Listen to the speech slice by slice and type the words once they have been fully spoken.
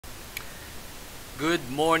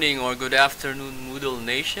Good morning or good afternoon, Moodle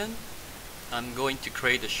Nation. I'm going to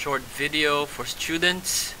create a short video for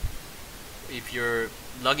students. If you're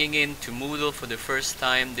logging in to Moodle for the first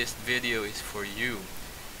time, this video is for you.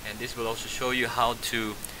 And this will also show you how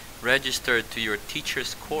to register to your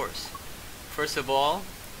teacher's course. First of all,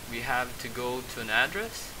 we have to go to an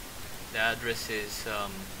address. The address is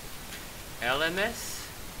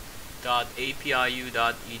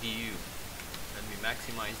lms.apiu.edu. Let me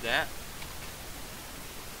maximize that.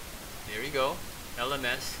 There we go,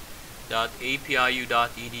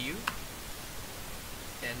 lms.apiu.edu.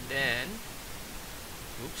 And then,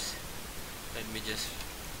 oops, let me just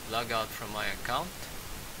log out from my account.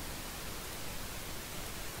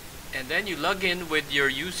 And then you log in with your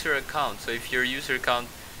user account. So if your user account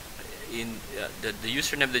in the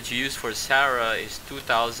username that you use for Sarah is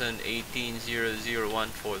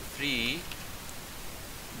 2018-00143,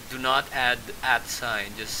 do not add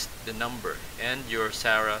 @, just the number and your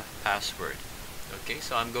Sarah password. Okay,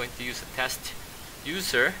 so I'm going to use a test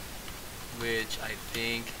user, which I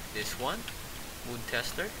think this one, Mood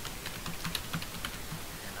Tester,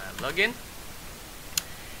 and I log in.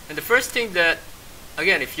 And the first thing that,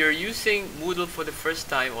 again, if you're using Moodle for the first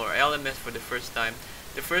time or LMS for the first time,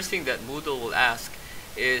 the first thing that Moodle will ask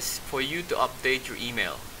is for you to update your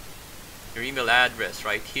email address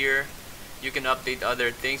right here. You can update other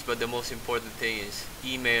things, but the most important thing is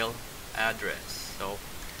email address. So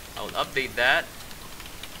I'll update that.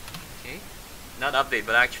 Okay, not update,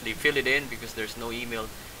 but actually fill it in because there's no email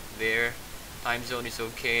there. Time zone is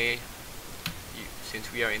okay. Since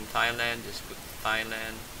we are in Thailand, just put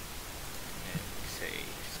Thailand and say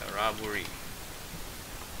Saraburi.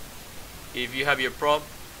 If you have your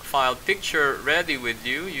profile picture ready with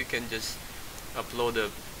you, you can just upload a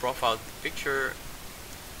profile picture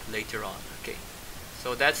later on. Okay,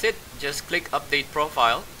 so that's it. Just click update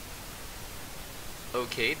profile.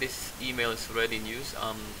 Okay, this email is already in use.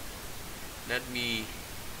 Let me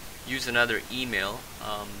use another email.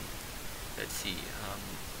 Let's see.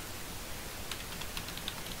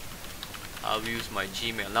 I'll use my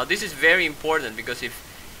Gmail. Now this is very important because if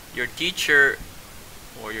your teacher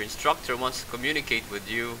or your instructor wants to communicate with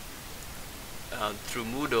you through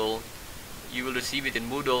Moodle, you will receive it in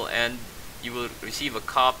Moodle and you will receive a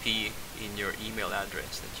copy in your email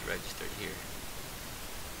address that you registered here.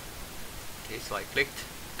 Okay, so I clicked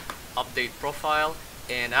update profile,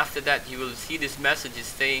 and after that you will see this message is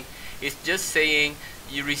saying, it's just saying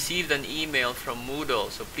you received an email from Moodle,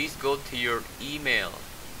 so please go to your email,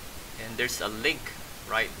 and there's a link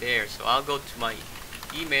right there. So I'll go to my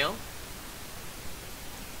email,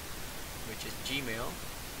 which is Gmail.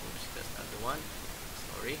 Oops, that's not the one,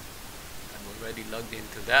 sorry, I'm already logged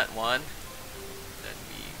into that one. Let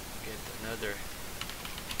me get another.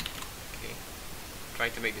 Okay, try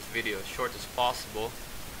to make this video as short as possible.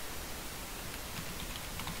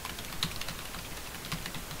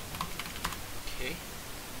 Okay,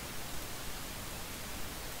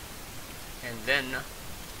 and then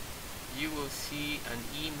you will see an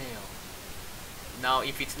email. Now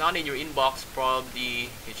if it's not in your inbox,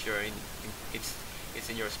 probably it's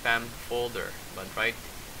in your spam folder, but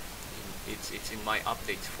it's in my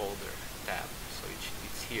updates folder tab, so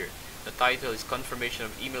it's here. The title is confirmation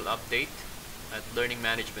of email update at learning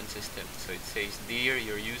management system. So it says dear,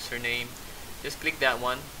 your username. Just click that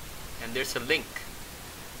one, and there's a link.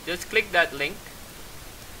 Just click that link,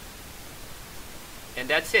 and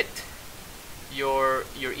that's it. Your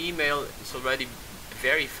email is already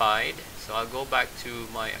verified. So I'll go back to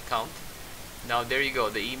my account. Now there you go,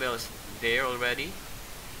 the email is there already,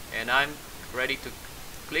 and I'm ready to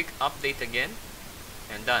click update again,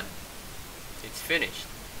 and done. It's finished.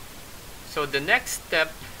 So the next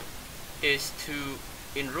step is to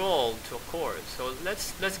enroll to a course. So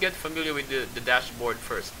let's get familiar with the dashboard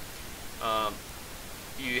first.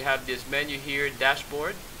 You have this menu here,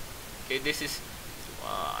 dashboard. Okay, this is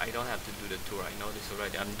I don't have to do the tour, I know this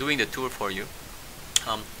already. I'm doing the tour for you.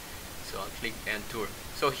 So I'll click end tour.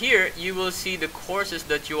 So here you will see the courses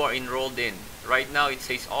that you are enrolled in. Right now it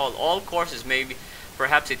says all courses. Maybe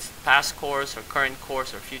perhaps it's past course or current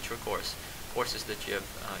course or future courses that you have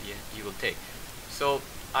you will take. So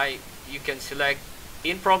you can select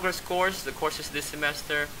in progress course, the courses this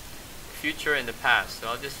semester, future, and the past. So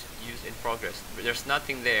I'll just use in progress. There's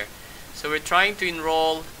nothing there. So we're trying to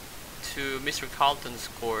enroll to Mr. Carlton's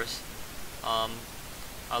course.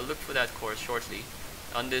 I'll look for that course shortly.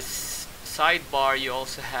 On this sidebar you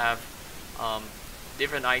also have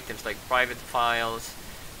different items like private files,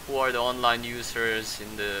 who are the online users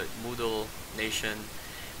in the Moodle Nation,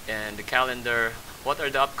 and the calendar. What are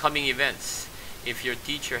the upcoming events? If your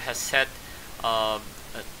teacher has set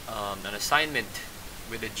an assignment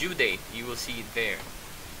with a due date, you will see it there.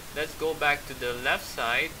 Let's go back to the left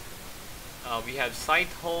side. We have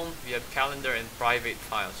site home, we have calendar, and private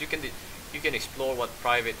files. You can explore what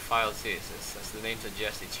private files is. As the name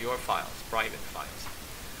suggests, it's your files, private files.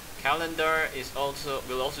 Calendar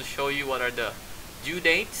will also show you what are the due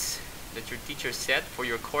dates that your teacher set for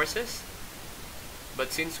your courses.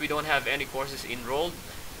 But since we don't have any courses enrolled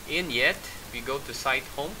in yet, we go to site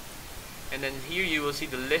home, and then here you will see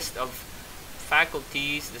the list of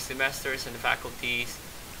faculties, the semesters and the faculties.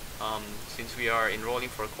 Since we are enrolling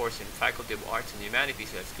for a course in Faculty of Arts and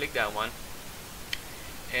Humanities, let's click that one.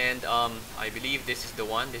 And I believe this is the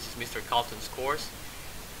one. This is Mr. Carlton's course,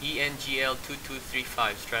 ENGL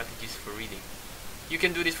 2235, Strategies for Reading. You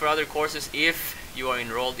can do this for other courses if you are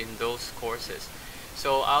enrolled in those courses.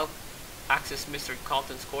 So I'll access Mr.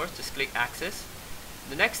 Carlton's course. Just click Access.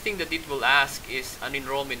 The next thing that it will ask is an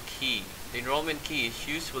enrollment key. The enrollment key is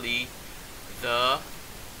usually the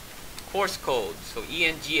course code. So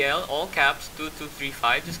ENGL, all caps,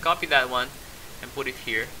 2235. Just copy that one and put it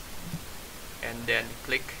here. And then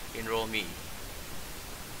click Enroll Me.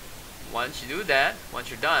 Once you do that, once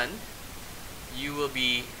you're done, you will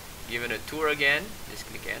be given a tour again. Just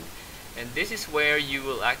click End. And this is where you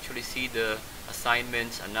will actually see the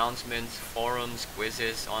assignments, announcements, forums,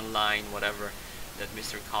 quizzes, online, whatever that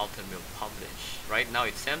Mr. Carlton will publish. Right now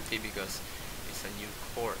it's empty because it's a new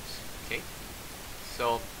course. Okay?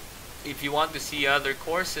 So if you want to see other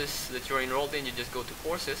courses that you're enrolled in, you just go to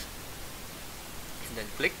Courses and then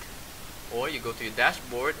click, or you go to your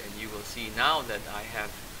dashboard and you will see now that I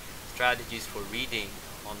have strategies for reading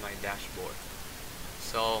on my dashboard.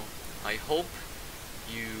 So I hope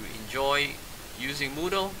you enjoy using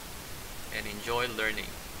Moodle and enjoy learning.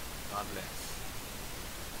 God bless.